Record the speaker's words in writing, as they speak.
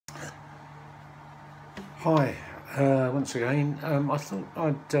Hi, once again. I thought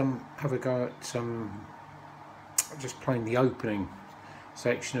I'd have a go at just playing the opening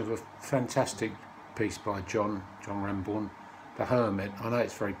section of a fantastic piece by John Renbourn, The Hermit. I know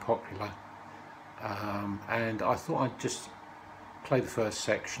it's very popular, and I thought I'd just play the first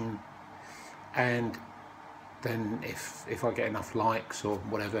section, and then if I get enough likes or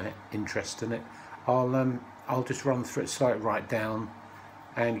whatever interest in it, I'll just run through it, slow it right down,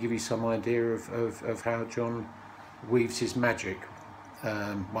 and give you some idea of how John weaves his magic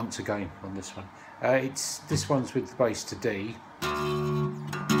once again on this one. This one's with the bass to D,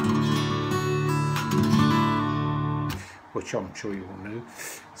 which I'm sure you all knew.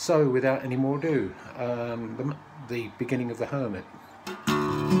 So without any more ado, the beginning of the Hermit.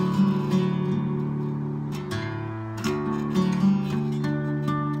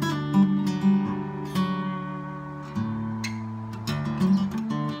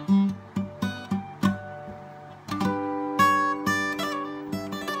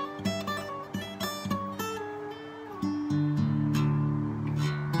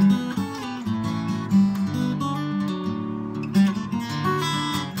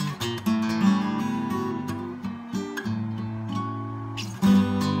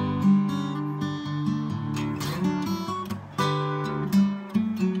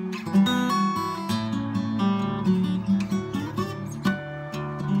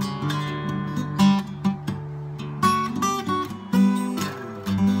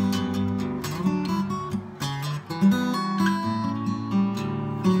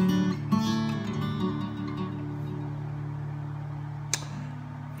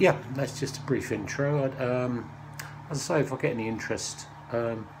 Yeah, that's just a brief intro. As I say, if I get any interest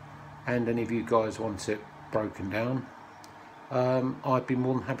and any of you guys want it broken down, I'd be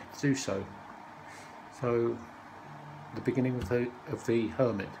more than happy to do so. So, the beginning of the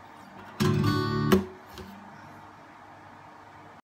Hermit.